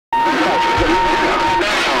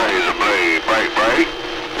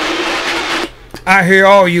I hear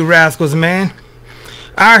all you rascals, man.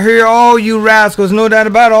 I hear all you rascals, no doubt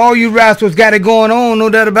about it. All you rascals got it going on, no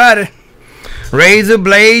doubt about it. Razor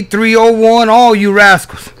Blade, 301, all you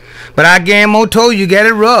rascals. But I guarantee you got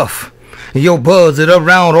it rough. Yo, buzz it up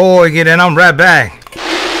round Oregon, and I'm right back.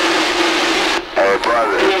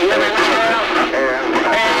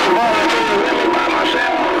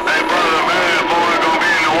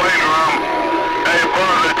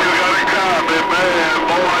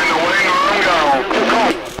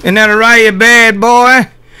 And that a riot, bad boy.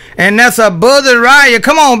 And that's a buzzer riot.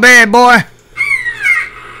 Come on, bad boy.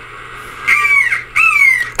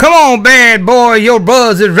 Come on, bad boy. Your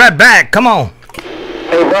buzz is right back. Come on.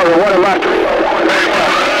 Hey, brother, what am I?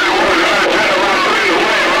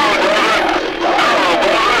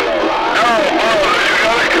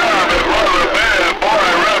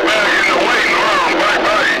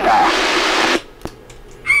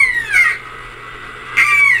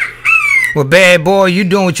 Well, bad boy, you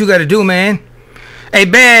doing what you got to do, man. Hey,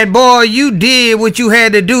 bad boy, you did what you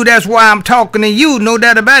had to do. That's why I'm talking to you. No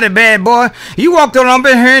doubt about it, bad boy. You walked around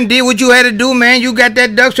in here and did what you had to do, man. You got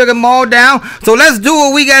that duck sugar maul down. So let's do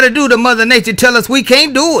what we got to do to Mother Nature tell us we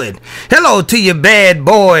can't do it. Hello to you, bad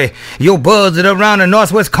boy. Your buzz it around the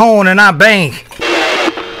northwest corner and I bank.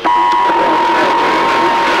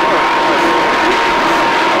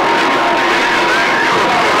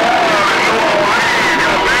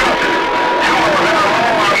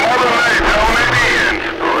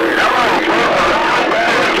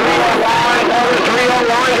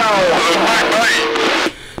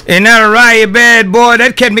 And that a riot, bad boy.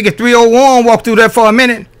 That kept me at 301 walk through there for a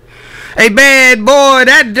minute. Hey, bad boy,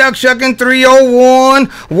 that duck shucking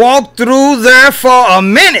 301 walked through there for a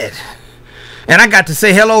minute. And I got to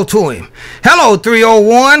say hello to him. Hello,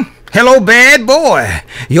 301. Hello, bad boy.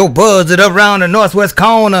 Yo, buzz it up around the northwest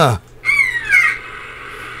corner.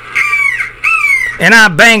 And I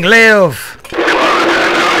bank left.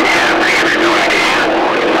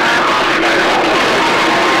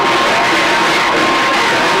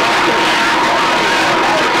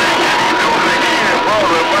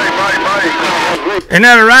 And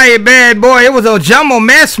that a riot, bad boy. It was a jumbo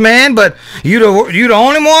mess, man. But you the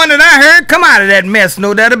only one that I heard come out of that mess.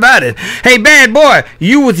 No doubt about it. Hey, bad boy,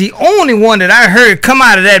 you was the only one that I heard come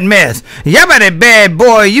out of that mess. Yeah, about it, bad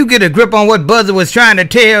boy. You get a grip on what Buzzer was trying to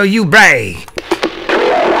tell you, brag.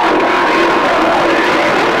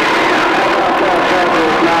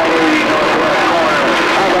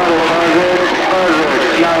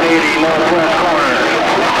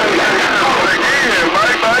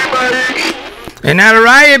 And that a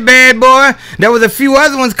riot, bad boy. There was a few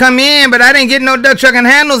other ones come in, but I didn't get no duck trucking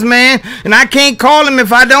handles, man. And I can't call them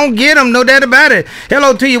if I don't get them. No doubt about it.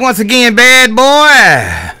 Hello to you once again, bad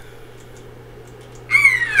boy.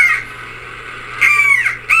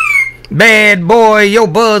 Bad boy, yo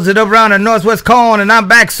buzz it up around the northwest corner, and I'm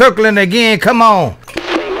back circling again. Come on.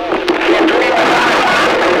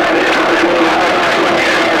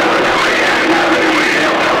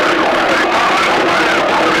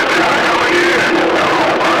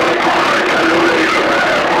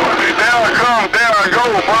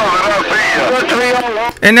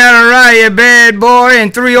 And that a riot, bad boy,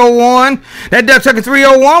 and 301. That duck sucker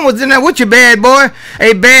 301 was in there with you, bad boy.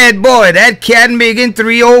 Hey, bad boy, that cat Megan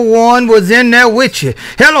 301 was in there with you.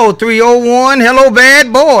 Hello, 301. Hello,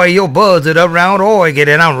 bad boy. Yo, buzz it up around Oregon,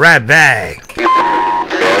 and I'm right back.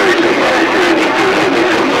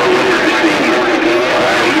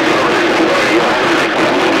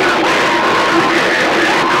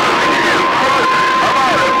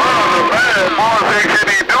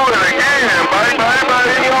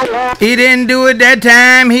 He didn't do it that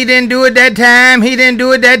time. He didn't do it that time. He didn't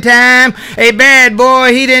do it that time. Hey, bad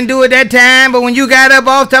boy, he didn't do it that time. But when you got up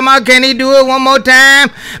off time, can he do it one more time?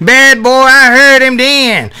 Bad boy, I heard him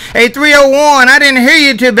then. Hey, 301, I didn't hear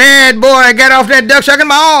you till bad boy. I got off that duck shucking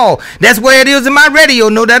mall. That's where it is in my radio,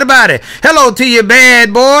 no doubt about it. Hello to you,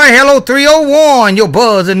 bad boy. Hello, 301. Your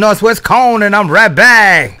buzz in northwest corner, and I'm right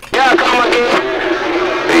back. Yeah, come again.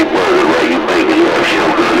 Hey, brother, where you making your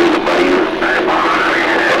ShowGunn in the BYU?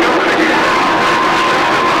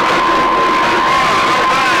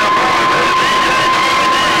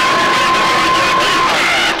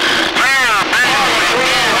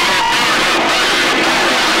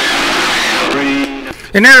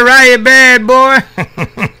 And that riot, bad boy.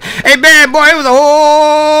 Hey, bad boy, it was a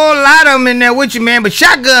whole lot of them in there with you, man. But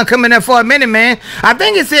ShowGunn come in there for a minute, man. I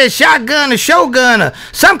think it said ShowGunn or ShowGunn or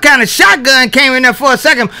some kind of shotgun came in there for a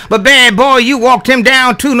second. But bad boy, you walked him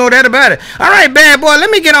down too, no doubt about it. All right, bad boy, let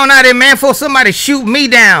me get on out of here, man, before somebody shoot me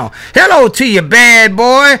down. Hello to you, bad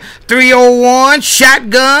boy. 301,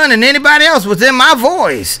 ShowGunn, and anybody else was in my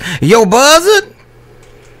voice. Yo, buzzard.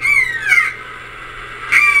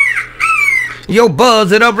 Yo,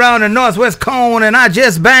 buzz it up around the northwest cone, and I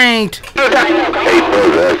just banged. Hey, Buzz, I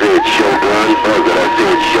said ShowGunn. Buzz, I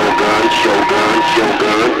said ShowGunn, ShowGunn,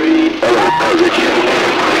 ShowGunn. Hello, Buzz.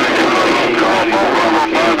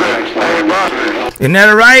 Isn't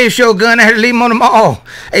that right, ShowGunn? I had to leave him on the mall.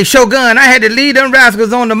 Hey, ShowGunn, I had to leave them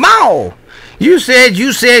rascals on the mall. You said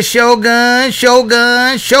ShowGunn,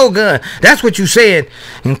 ShowGunn, ShowGunn. That's what you said.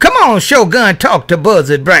 And come on, ShowGunn, talk to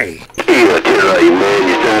Buzzard Bray. Yeah, tell you, man,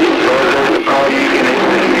 you done it.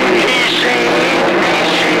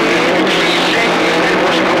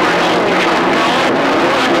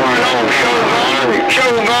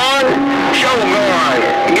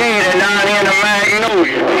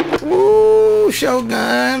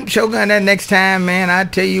 ShowGunn, that next time, man, I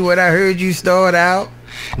tell you what, I heard you start out.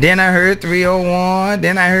 Then I heard 301.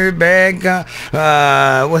 Then I heard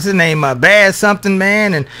what's his name? Bad something,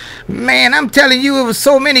 man. And man, I'm telling you, it was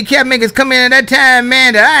so many cat makers coming in at that time,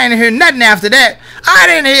 man, that I ain't hear nothing after that. I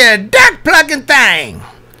didn't hear a duck plucking thing.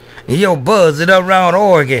 Yo, buzz it up around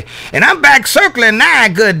Oregon. And I'm back circling now,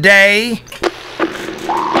 good day.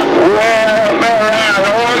 Well, around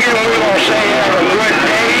Oregon, we're going to say have a good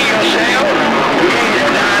day yourself.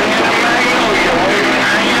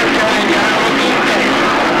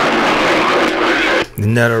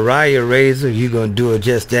 Another riot, Razor. You gonna do it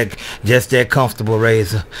just that comfortable,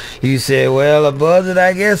 Razor. You said, well, Buzzard,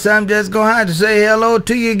 I guess I'm just gonna have to say hello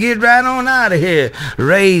to you. Get right on out of here,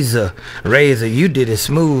 Razor. You did it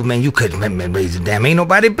smooth, man. You couldn't, man, Razor. Damn, ain't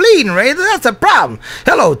nobody bleeding, Razor. That's a problem.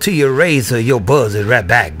 Hello to you, Razor. Your Buzzard right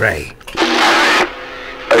back, Bray.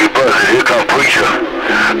 Hey, Buzzard, here come Preacher.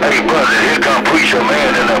 Hey, Buzzard, here come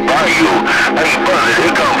Preacherman in the Bayou. Hey, Buzzard,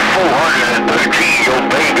 here come 413, your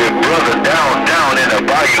baby brother down in the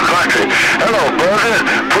Bayou country. Hello, Buzzard,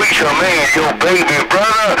 Preacherman, your baby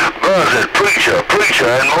brother. Buzzard, Preacher,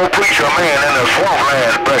 and more Preacherman in the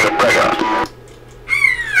swampland, bragger.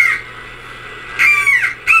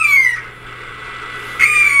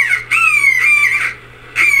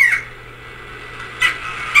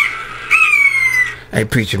 Hey,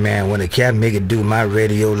 Preacherman, when a cat make it do my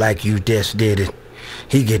radio like you just did it,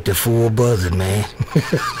 he get the full buzzard, man.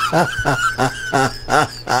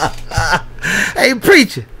 Hey,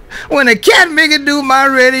 Preacher, when a cat make it do my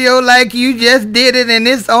radio like you just did it and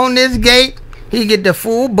it's on this gate, he get the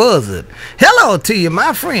full buzzard. Hello to you,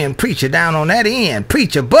 my friend Preacher down on that end.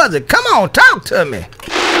 Preacher Buzzard, come on, talk to me.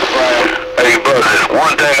 Hey, Buzzard,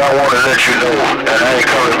 one thing I want to let you know, and I ain't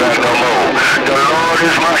coming back no more. The Lord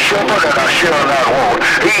is my shepherd, and I shall not want.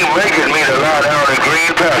 He maketh me to lie down in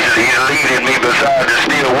green pastures. He's leading me beside the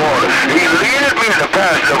still water. He leadeth me in the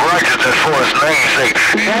paths of righteousness for his name's sake.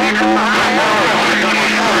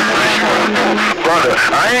 Brother,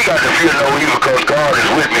 I ain't got to fear no evil because God is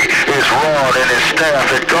with me. His rod and his staff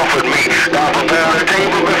that comfort me. Thou prepare a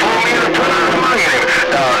table before me in the presence of my enemy.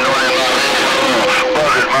 Thou anointed my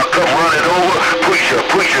Buzzard, my cup running over.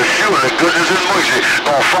 Preacher, surely goodness and mercy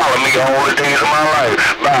gonna follow me all the days of my life.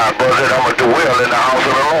 Bye, Buzzard, I'ma dwell in the house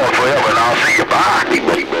of the Lord forever, and I'll see you.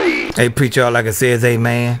 Bye. Hey, Preacher, all I can say is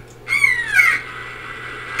amen.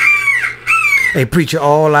 Hey, Preacher,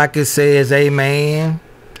 all I can say is amen.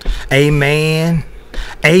 Amen.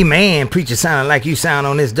 Amen. Preacher sounding like you sound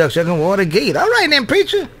on this duck sucking water gate. All right then,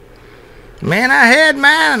 Preacher. Man, I had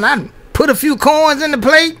mine and I put a few coins in the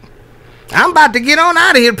plate. I'm about to get on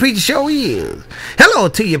out of here, Preacher show is. Hello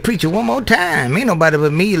to you, Preacher, one more time. Ain't nobody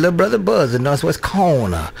but me, little brother Buzz in Northwest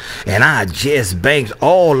Corner. And I just banked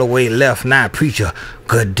all the way left now, Preacher.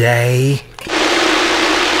 Good day.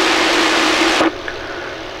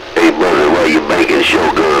 Hey, Buzzard, why you banking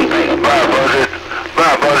ShowGunn? Bye, Buzzard.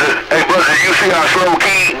 Bye, Buzzard. Hey, Buzzard, you see our slow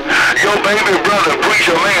key? Your baby brother,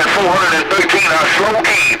 Preacherman, 413, our slow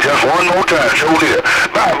key. Just one more time, show this.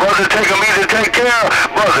 Bye, Buzzard, take them easy, take care.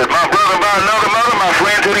 Buzzard, my brother by another mother, my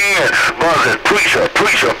friend to the end. Buzzard, Preacher.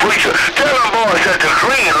 Tell them boys that the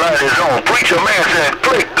green light is on. Preacherman said,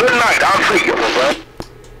 click, good night, I'll see you.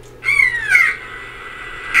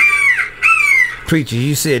 Preacher,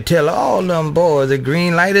 you said tell all them boys the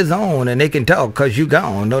green light is on and they can talk because you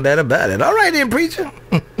gone. No doubt about it. All right then, Preacher.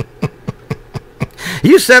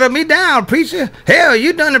 You settled me down, Preacher. Hell,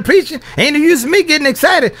 you done the preaching. Ain't no use of me getting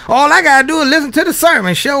excited. All I got to do is listen to the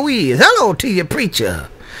sermon. Show is. Hello to you, Preacher.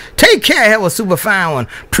 Take care, have a super fine one.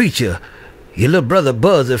 Preacher, your little brother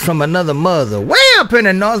Buzzard from another mother, way up in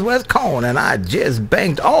the northwest corner, and I just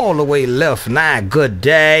banked all the way left. Now, good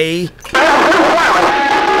day.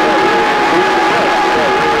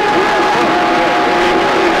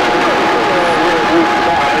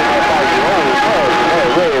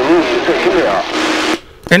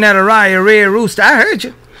 And that Araya Red Rooster, I heard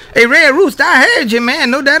you. Hey, Red Rooster, I heard you,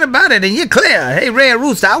 man. No doubt about it. And you're clear. Hey, Red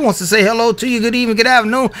Rooster, I want to say hello to you. Good evening, good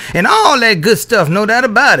afternoon, and all that good stuff. No doubt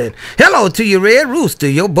about it. Hello to you, Red Rooster.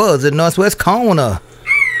 Your buzz at Northwest Corner.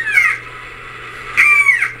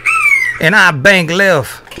 And I bank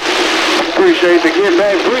left. Appreciate the get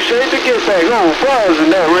back. Appreciate the get back. Oh, buzz in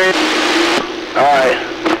that red. All right.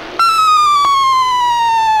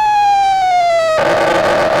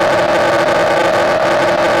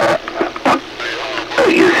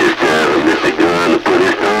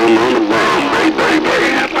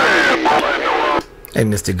 Hey,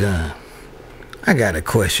 Mr. Gunn, I got a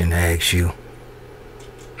question to ask you.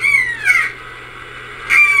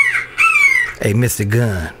 Hey, Mr.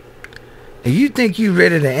 Gunn, if you think you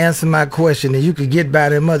ready to answer my question and you could get by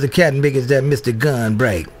them other cat and biggest that Mr. Gunn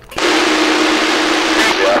break?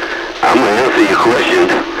 I'm going to answer your question.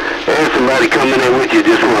 There's somebody coming in with you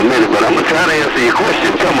just for a minute, but I'm going to try to answer your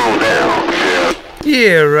question. Come on down.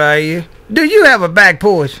 Yeah, right. Do you have a back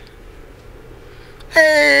porch?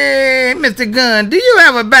 Hey, Mr. Gunn, do you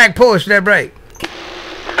have a back porch that break?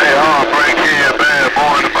 Hey, I'll break here, bad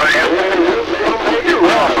boy,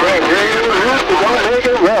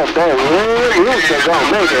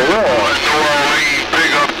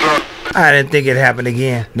 I didn't think it happened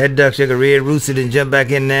again. That duck sugar Red Rooster didn't jump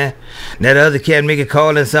back in there. That other cat maker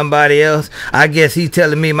calling somebody else. I guess he's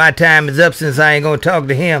telling me my time is up since I ain't gonna talk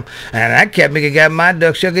to him. And that cat maker got my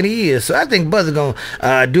duck sugar in the ears. So I think Buzz's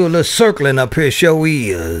gonna do a little circling up here, show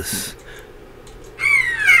ears.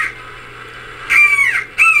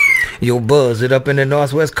 Yo, Buzz it up in the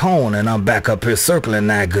northwest corner, and I'm back up here circling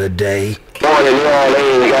that good day. Morning, y'all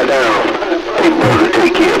ain't got down. Hey, brother,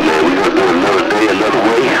 take care, man. We gonna do another day, another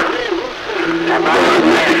way.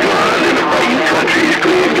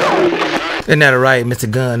 Isn't that right, Mr.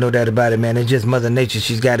 Gunn? No doubt about it, man. It's just Mother Nature.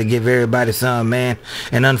 She's got to give everybody some, man.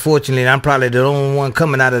 And unfortunately, I'm probably the only one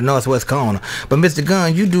coming out of the northwest corner. But Mr.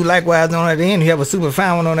 Gunn, you do likewise on that end. You have a super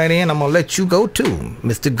fine one on that end. I'm going to let you go too,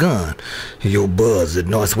 Mr. Gunn. Your buzz at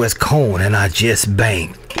northwest corner, and I just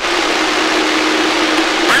banked.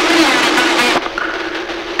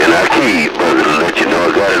 And I keep, brother, to let you know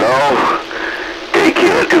I got it all. Take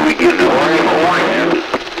care till we get to the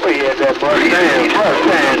we had that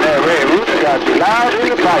Mustang, that Red Rooster got the loud in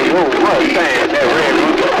the bite. Oh, Mustang, that Red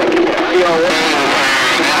Rooster.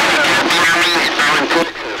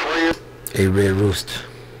 Hey, Red Rooster.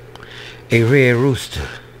 Hey, Red Rooster.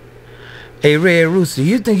 Hey, Red Rooster,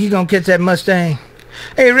 you think you gonna catch that Mustang?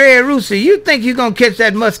 Hey, Red Rooster, you think you gonna catch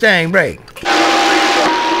that Mustang break?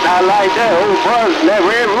 Not like that old Buzz, that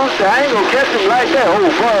Red Rooster. I ain't gonna catch him like that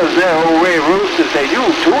old Buzz, that old Red Rooster. Say you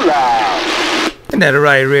too loud. Isn't that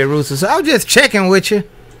right, Red Rooster? So I was just checking with you.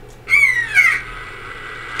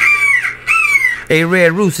 Hey,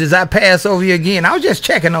 Red Roosters, I pass over you again. I was just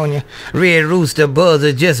checking on you. Red Rooster,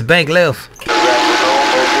 Buzzer, just bank left.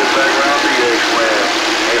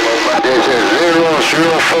 This is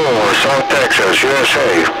 004, South Texas,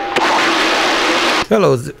 USA.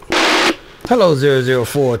 Hello,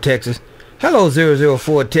 004, Texas. Hello,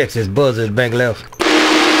 004, Texas, Buzzer, bank left.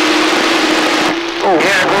 Oh,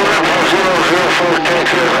 yeah, go up for 004,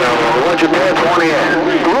 Texas. What's your bad 20 at?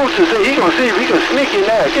 Rooster said he gonna see if he can sneak in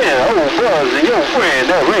there again. Oh, Buzz and your friend,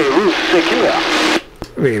 that Red Rooster said, come here.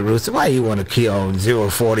 Red Rooster, why you want to kill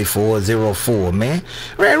 044, 04, man?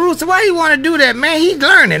 Red Rooster, why you want to do that, man? He's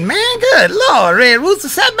learning, man. Good Lord, Red Rooster,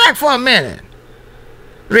 sit back for a minute.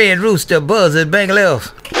 Red Rooster, Buzzer, bank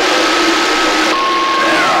left.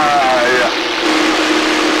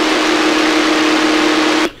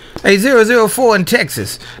 Hey, 004 in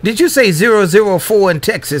Texas. Did you say 004 in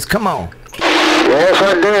Texas? Come on. Yes,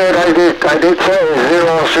 I did. I did say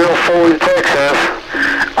 004 in Texas.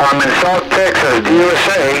 I'm in South Texas,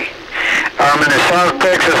 USA. I'm in the South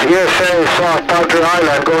Texas, USA, South Padre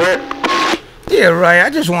Island. Go ahead. Yeah, right. I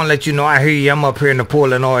just want to let you know I hear you. I'm up here in the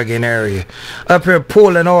Portland, Oregon area. Up here,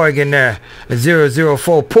 Portland, Oregon there.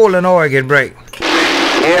 004, Portland, Oregon break.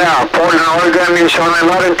 Yeah, Portland, Oregon is sounding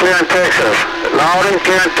loud and clear in Texas. Loud and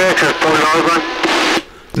clear in Texas, Portland, Oregon.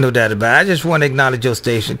 No doubt about it. I just want to acknowledge your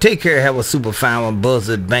station. Take care. Have a super fine one.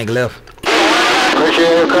 Buzzard, bank left.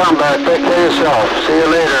 Appreciate your comeback. Take care of yourself. See you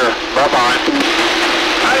later. Bye-bye.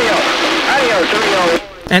 Adios.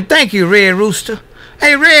 Adios. And thank you, Red Rooster.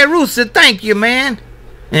 Hey, Red Rooster, thank you, man.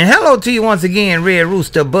 And hello to you once again, Red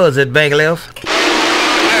Rooster Buzz at Bank Left.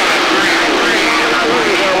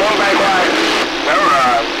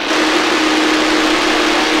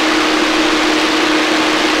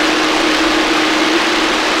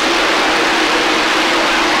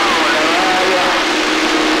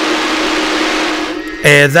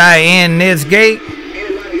 As I end this gate,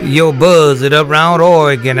 yo buzz it up round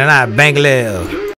Oregon and I bank left.